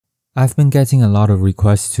I've been getting a lot of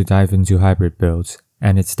requests to dive into hybrid builds,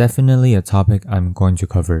 and it's definitely a topic I'm going to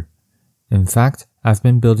cover. In fact, I've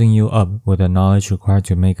been building you up with the knowledge required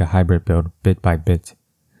to make a hybrid build bit by bit.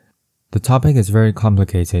 The topic is very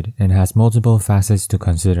complicated and has multiple facets to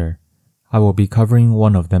consider. I will be covering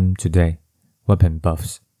one of them today, weapon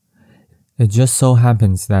buffs. It just so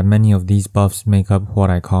happens that many of these buffs make up what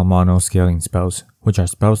I call mono-scaling spells, which are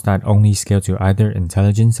spells that only scale to either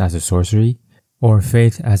intelligence as a sorcery, or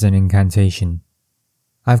faith as an incantation.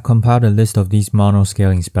 I've compiled a list of these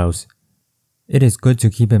mono-scaling spells. It is good to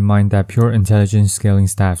keep in mind that pure intelligence scaling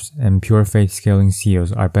staffs and pure faith scaling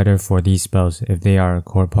seals are better for these spells if they are a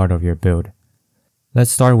core part of your build. Let's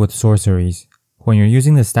start with sorceries. When you're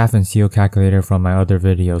using the staff and seal calculator from my other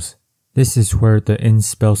videos, this is where the in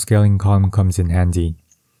spell scaling column comes in handy.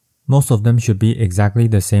 Most of them should be exactly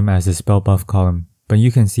the same as the spell buff column, but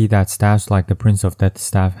you can see that staffs like the Prince of Death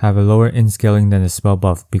staff have a lower in scaling than the spell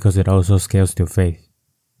buff because it also scales to faith.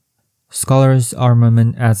 Scholar's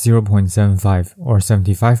Armament adds 0.75 or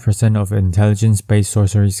 75% of intelligence-based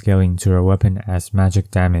sorcery scaling to your weapon as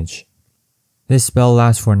magic damage. This spell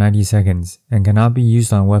lasts for 90 seconds and cannot be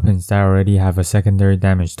used on weapons that already have a secondary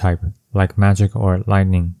damage type, like magic or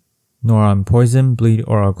lightning, nor on poison, bleed,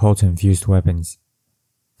 or occult infused weapons.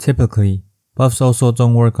 Typically, buffs also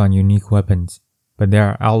don't work on unique weapons, but there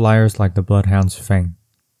are outliers like the Bloodhound's Fang.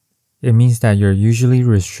 It means that you're usually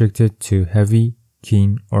restricted to heavy,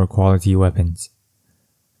 keen, or quality weapons.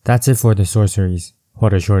 That's it for the sorceries.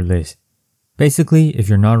 What a short list. Basically, if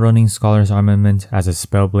you're not running Scholar's Armament as a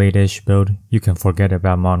Spellblade-ish build, you can forget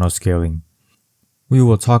about mono-scaling. We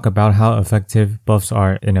will talk about how effective buffs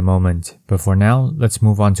are in a moment, but for now, let's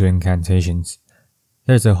move on to incantations.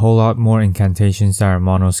 There's a whole lot more incantations that are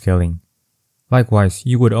mono-scaling. Likewise,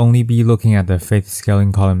 you would only be looking at the faith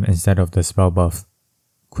scaling column instead of the spell buff.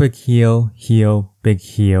 Quick heal, heal, big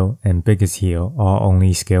heal, and biggest heal all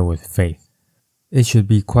only scale with faith. It should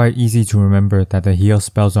be quite easy to remember that the heal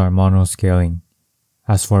spells are mono-scaling.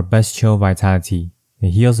 As for Best Chill Vitality,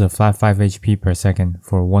 it heals a flat 5 HP per second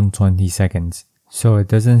for 120 seconds, so it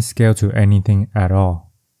doesn't scale to anything at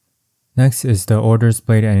all. Next is the Order's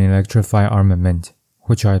Blade and Electrify Armament,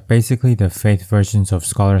 which are basically the faith versions of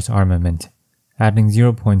Scholar's Armament, adding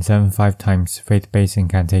 0.75 times faith-based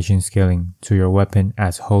incantation scaling to your weapon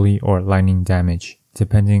as holy or lightning damage,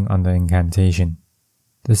 depending on the incantation.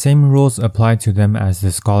 The same rules apply to them as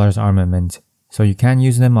the Scholar's Armament, so you can't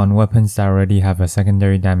use them on weapons that already have a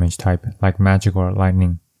secondary damage type like magic or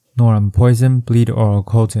lightning, nor on poison, bleed, or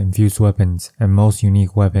occult infused weapons and most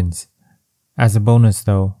unique weapons. As a bonus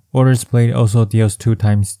though, Order's Blade also deals 2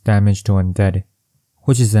 times damage to undead,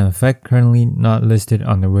 which is an effect currently not listed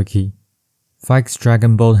on the wiki. Fyke's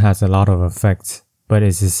Dragon Bolt has a lot of effects, but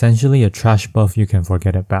is essentially a trash buff you can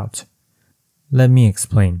forget about. Let me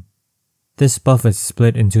explain. This buff is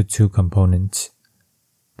split into 2 components.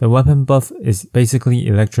 The weapon buff is basically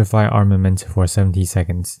Electrify Armament for 70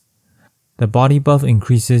 seconds. The body buff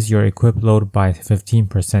increases your equip load by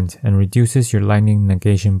 15% and reduces your lightning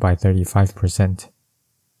negation by 35%.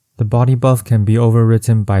 The body buff can be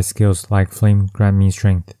overwritten by skills like Flame Grant Me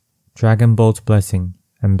Strength, Dragon Bolt Blessing,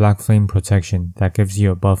 and Black Flame Protection that gives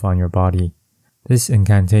you a buff on your body. This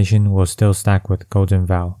incantation will still stack with Golden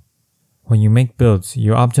Vow. When you make builds,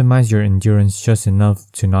 you optimize your endurance just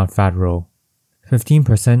enough to not fat roll.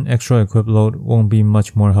 15% extra equip load won't be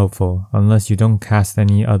much more helpful unless you don't cast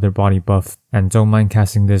any other body buff and don't mind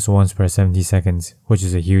casting this once per 70 seconds, which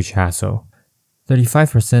is a huge hassle.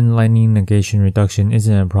 35% lightning negation reduction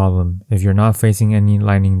isn't a problem if you're not facing any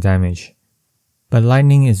lightning damage. But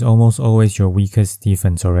lightning is almost always your weakest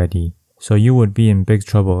defense already, so you would be in big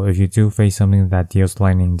trouble if you do face something that deals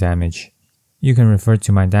lightning damage. You can refer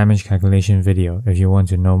to my damage calculation video if you want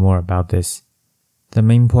to know more about this. The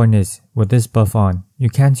main point is, with this buff on, you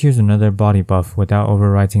can't use another body buff without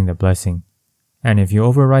overwriting the blessing. And if you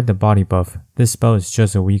overwrite the body buff, this spell is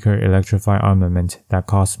just a weaker Electrify Armament that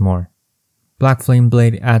costs more. Black Flame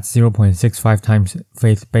Blade adds 0.65 times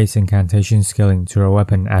faith-based incantation scaling to your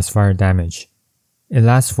weapon as fire damage. It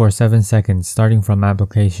lasts for 7 seconds starting from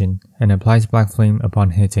application and applies Black Flame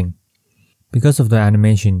upon hitting. Because of the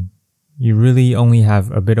animation, you really only have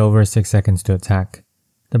a bit over 6 seconds to attack.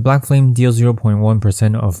 The Black Flame deals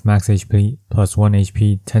 0.1% of max HP plus 1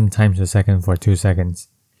 HP 10 times a second for 2 seconds.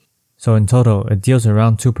 So in total, it deals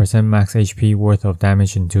around 2% max HP worth of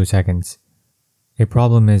damage in 2 seconds. A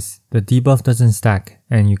problem is, the debuff doesn't stack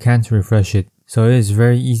and you can't refresh it, so it is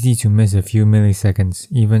very easy to miss a few milliseconds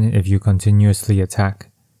even if you continuously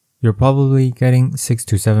attack. You're probably getting 6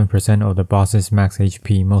 to 7% of the boss's max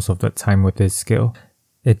HP most of the time with this skill.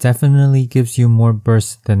 It definitely gives you more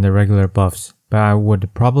burst than the regular buffs, but I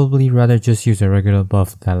would probably rather just use a regular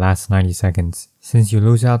buff that lasts 90 seconds, since you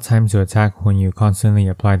lose out time to attack when you constantly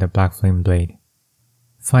apply the Black Flame Blade.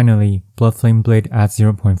 Finally, Blood Flame Blade adds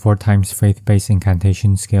 0.4 times faith-based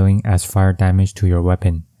incantation scaling as fire damage to your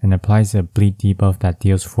weapon, and applies a bleed debuff that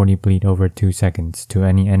deals 40 bleed over 2 seconds to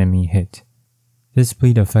any enemy hit. This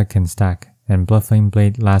bleed effect can stack, and Blood Flame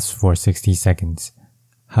Blade lasts for 60 seconds.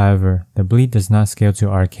 However, the bleed does not scale to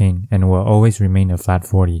arcane and will always remain a flat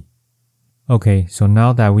 40. Okay, so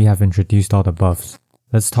now that we have introduced all the buffs,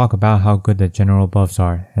 let's talk about how good the general buffs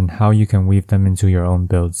are and how you can weave them into your own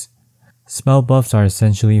builds. Spell buffs are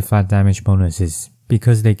essentially flat damage bonuses,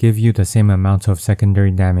 because they give you the same amount of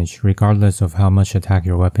secondary damage regardless of how much attack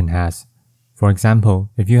your weapon has. For example,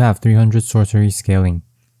 if you have 300 sorcery scaling,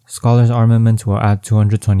 Scholar's Armament will add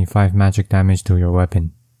 225 magic damage to your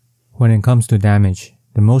weapon. When it comes to damage,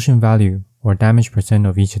 the motion value, or damage percent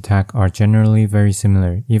of each attack are generally very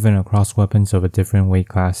similar even across weapons of a different weight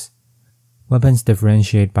class. Weapons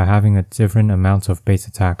differentiate by having a different amount of base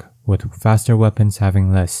attack, with faster weapons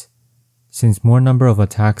having less. Since more number of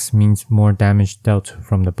attacks means more damage dealt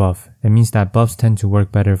from the buff, it means that buffs tend to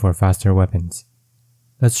work better for faster weapons.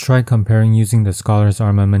 Let's try comparing using the Scholar's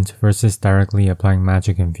Armament versus directly applying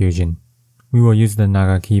Magic Infusion. We will use the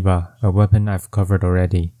Nagakiba, a weapon I've covered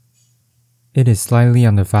already. It is slightly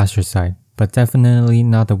on the faster side, but definitely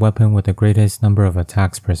not the weapon with the greatest number of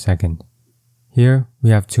attacks per second. Here,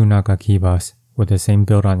 we have two Nagakibas with the same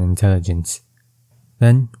build on intelligence.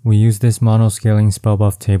 Then, we use this mono-scaling spell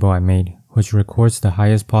buff table I made, which records the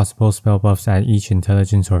highest possible spell buffs at each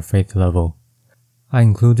intelligence or faith level. I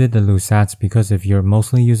included the Lusats because if you're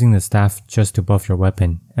mostly using the staff just to buff your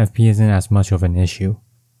weapon, FP isn't as much of an issue.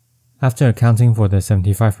 After accounting for the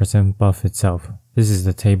 75% buff itself, this is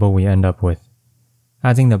the table we end up with.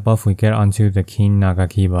 Adding the buff we get onto the Keen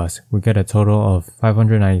Nagakibas, we get a total of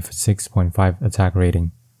 596.5 attack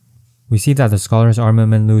rating. We see that the Scholar's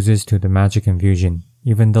Armament loses to the Magic Infusion,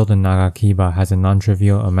 even though the Nagakiba has a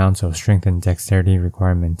non-trivial amount of strength and dexterity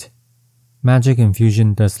requirement. Magic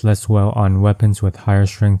Infusion does less well on weapons with higher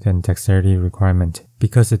strength and dexterity requirement,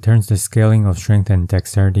 because it turns the scaling of strength and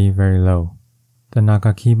dexterity very low. The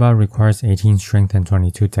Nagakiba requires 18 strength and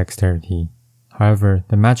 22 dexterity. However,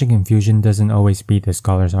 the Magic Infusion doesn't always beat the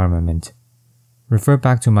Scholar's Armament. Refer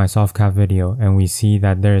back to my soft cap video and we see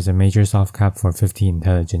that there is a major soft cap for 50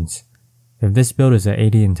 intelligence. If this build is an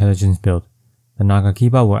 80 intelligence build, the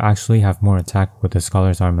Nagakiba will actually have more attack with the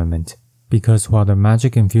Scholar's Armament, because while the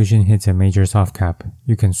Magic Infusion hits a major soft cap,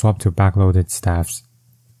 you can swap to backloaded staffs.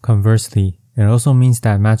 Conversely, it also means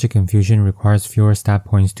that Magic Infusion requires fewer stat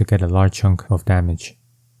points to get a large chunk of damage.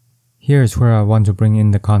 Here is where I want to bring in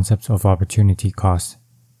the concept of opportunity cost.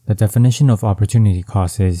 The definition of opportunity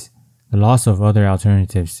cost is the loss of other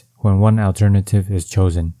alternatives when one alternative is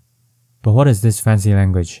chosen. But what is this fancy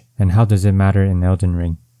language, and how does it matter in Elden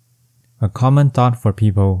Ring? A common thought for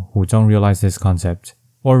people who don't realize this concept,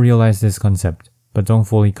 or realize this concept but don't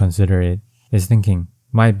fully consider it, is thinking,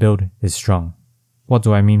 my build is strong. What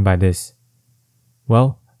do I mean by this?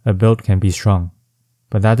 Well, a build can be strong,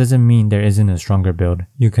 but that doesn't mean there isn't a stronger build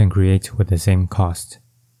you can create with the same cost.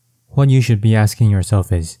 What you should be asking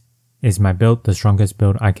yourself is my build the strongest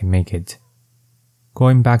build I can make it?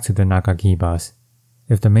 Going back to the Nagakibas,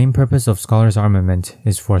 if the main purpose of Scholar's Armament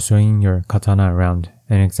is for swinging your katana around,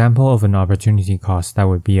 an example of an opportunity cost that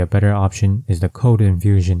would be a better option is the Code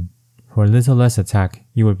Infusion. For a little less attack,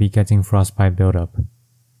 you would be getting Frostbite buildup.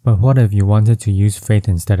 But what if you wanted to use Faith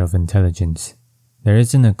instead of Intelligence? There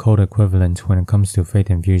isn't a code equivalent when it comes to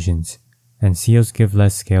Faith Infusions, and seals give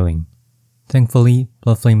less scaling. Thankfully,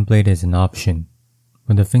 Blood Flame Blade is an option.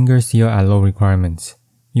 With the finger seal at low requirements,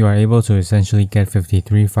 you are able to essentially get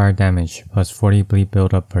 53 fire damage plus 40 bleed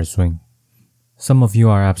buildup per swing. Some of you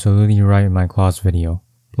are absolutely right in my claws video.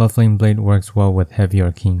 Blood Flame Blade works well with heavy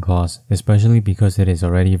or keen claws, especially because it is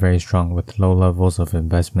already very strong with low levels of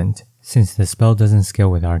investment, since the spell doesn't scale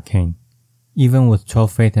with arcane. Even with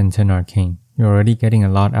 12 faith and 10 arcane, you're already getting a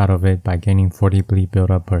lot out of it by gaining 40 bleed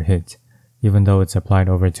buildup per hit, even though it's applied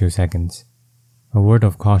over 2 seconds. A word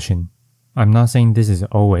of caution. I'm not saying this is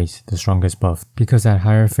always the strongest buff, because at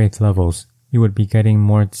higher faith levels, you would be getting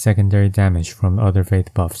more secondary damage from other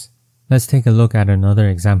faith buffs. Let's take a look at another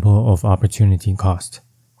example of opportunity cost.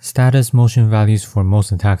 Status motion values for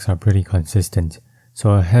most attacks are pretty consistent,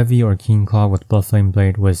 so a heavy or keen claw with Blood Flame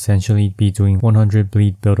Blade would essentially be doing 100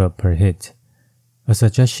 bleed buildup per hit. A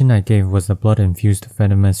suggestion I gave was the blood-infused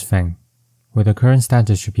Venomous Fang. With the current stat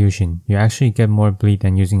distribution, you actually get more bleed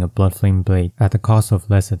than using a Blood Flame Blade at the cost of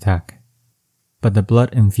less attack. But the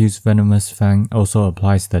blood-infused Venomous Fang also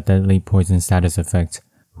applies the deadly poison status effect,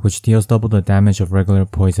 which deals double the damage of regular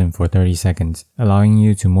poison for 30 seconds, allowing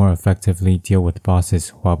you to more effectively deal with bosses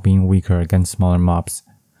while being weaker against smaller mobs.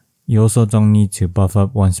 You also don't need to buff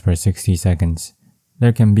up once per 60 seconds.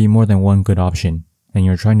 There can be more than one good option, and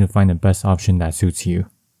you're trying to find the best option that suits you.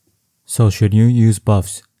 So should you use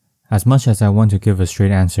buffs? As much as I want to give a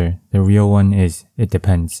straight answer, the real one is, it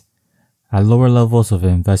depends. At lower levels of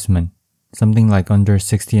investment, something like under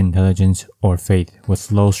 60 intelligence or faith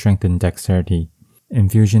with low strength and dexterity,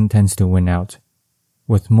 infusion tends to win out.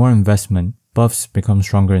 With more investment, buffs become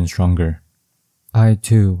stronger and stronger. I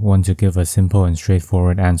too want to give a simple and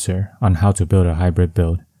straightforward answer on how to build a hybrid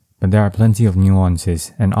build, but there are plenty of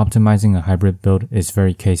nuances, and optimizing a hybrid build is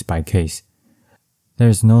very case by case. There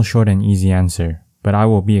is no short and easy answer, but I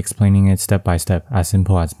will be explaining it step by step as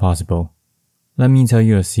simple as possible. Let me tell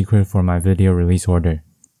you a secret for my video release order.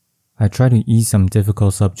 I try to ease some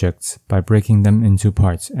difficult subjects by breaking them into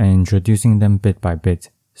parts and introducing them bit by bit,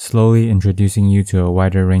 slowly introducing you to a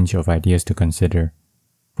wider range of ideas to consider.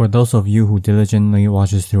 For those of you who diligently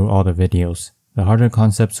watches through all the videos, the harder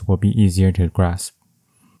concepts will be easier to grasp.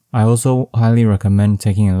 I also highly recommend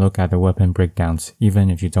taking a look at the weapon breakdowns, even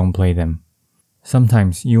if you don't play them.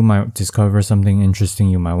 Sometimes you might discover something interesting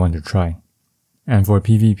you might want to try. And for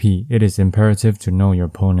PvP, it is imperative to know your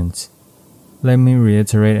opponents. Let me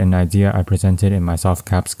reiterate an idea I presented in my soft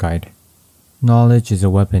caps guide. Knowledge is a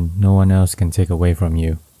weapon no one else can take away from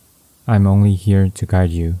you. I'm only here to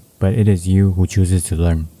guide you, but it is you who chooses to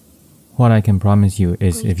learn. What I can promise you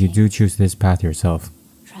is if you do choose this path yourself,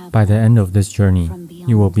 by the end of this journey,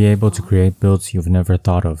 you will be able to create builds you've never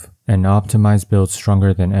thought of, and optimize builds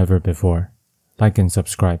stronger than ever before. Like and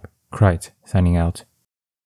subscribe. Krite, signing out.